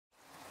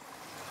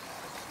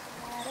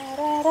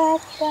Do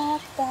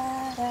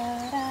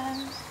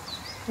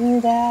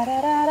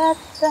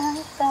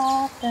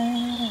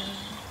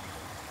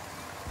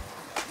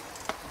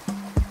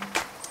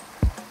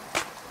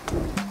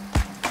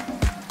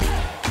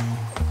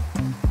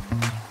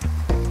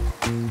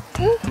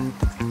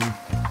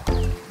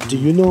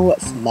you know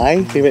what's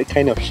my favorite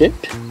kind of ship?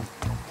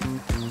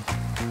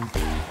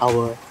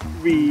 Our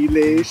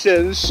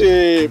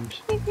relationship.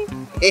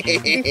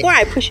 Before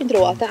I push into the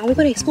water, are we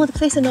going to explore the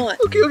place or not?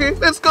 Okay,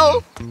 let's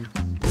go.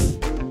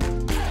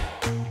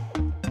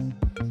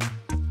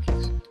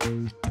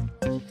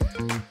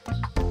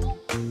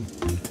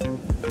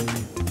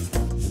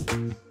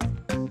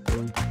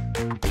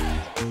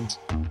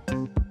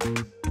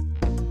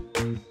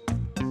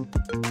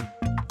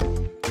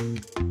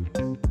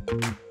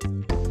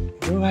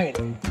 Right,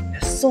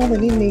 there's so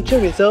many nature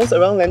reserves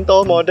around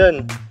Lentor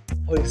Modern.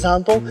 For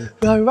example,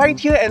 we are right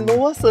here at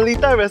Lower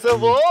Seletar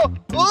Reservoir.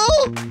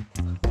 Oh!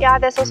 Yeah,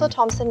 there's also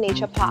Thomson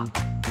Nature Park.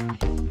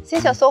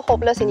 Since you're so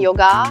hopeless in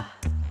yoga,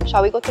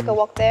 shall we go take a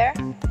walk there?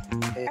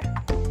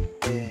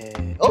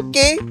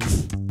 Okay.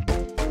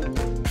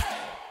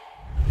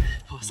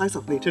 For signs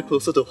of nature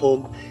closer to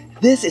home,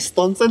 this is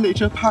Thomson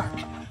Nature Park,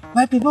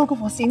 where people go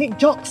for scenic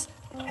jogs,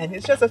 and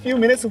it's just a few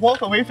minutes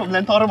walk away from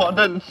Lentor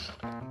Modern.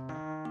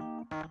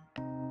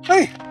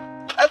 Hey,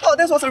 I thought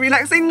this was a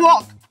relaxing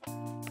walk.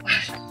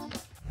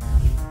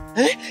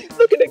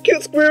 Look at that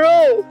cute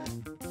squirrel!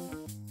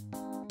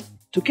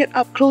 To get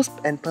up close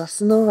and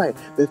personal, right,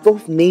 with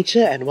both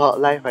nature and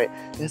wildlife, right,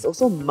 there's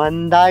also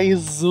Mandai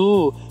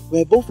Zoo,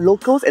 where both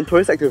locals and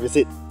tourists like to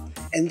visit.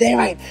 And there,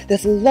 right,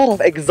 there's a lot of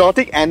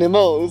exotic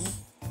animals.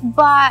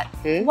 But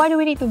why do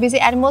we need to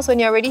visit animals when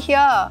you're already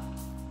here?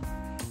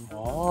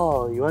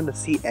 Oh, you want to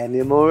see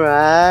animal,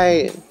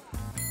 right?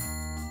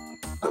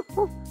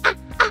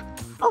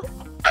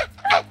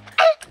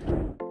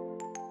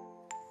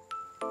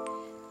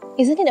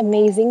 Isn't it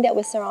amazing that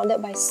we're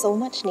surrounded by so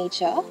much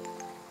nature?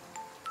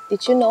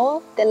 Did you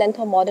know that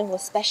Lentor Modern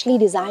was specially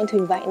designed to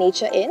invite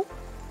nature in?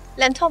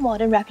 Lentor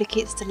Modern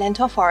replicates the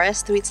Lentor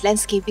forest through its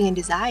landscaping and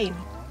design,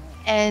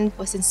 and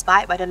was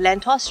inspired by the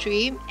Lentor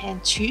stream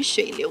and 曲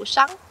水流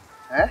觞.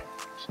 Huh?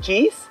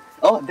 Cheese?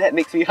 Oh, that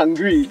makes me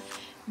hungry.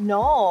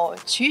 No,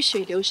 曲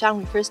水流觞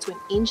refers to an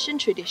ancient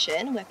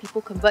tradition where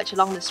people converge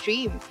along the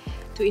stream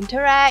to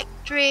interact,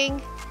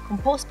 drink,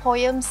 compose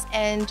poems,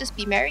 and just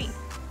be merry.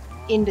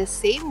 In the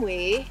same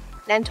way,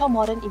 Lentor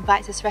Modern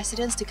invites its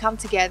residents to come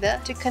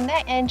together to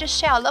connect and just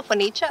share our love for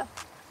nature.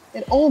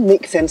 It all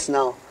makes sense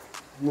now.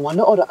 No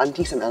wonder all the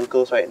aunties and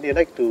uncles, right, they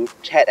like to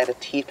chat at the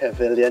tea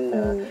pavilion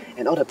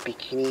and all the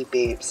bikini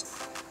babes,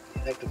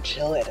 they like to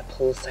chill at the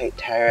poolside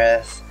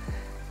terrace,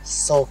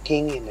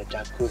 soaking in the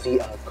jacuzzi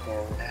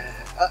alcove.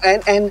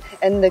 And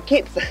the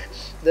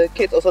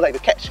kids also like to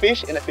catch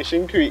fish in a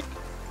fishing creek.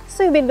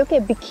 So you've been looking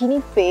at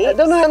bikini babes?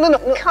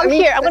 No. Come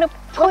here, I'm going to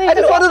pull you I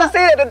into just the wanted water. to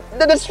say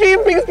that the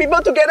stream brings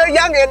people together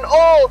young and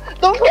old.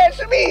 Don't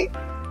catch me!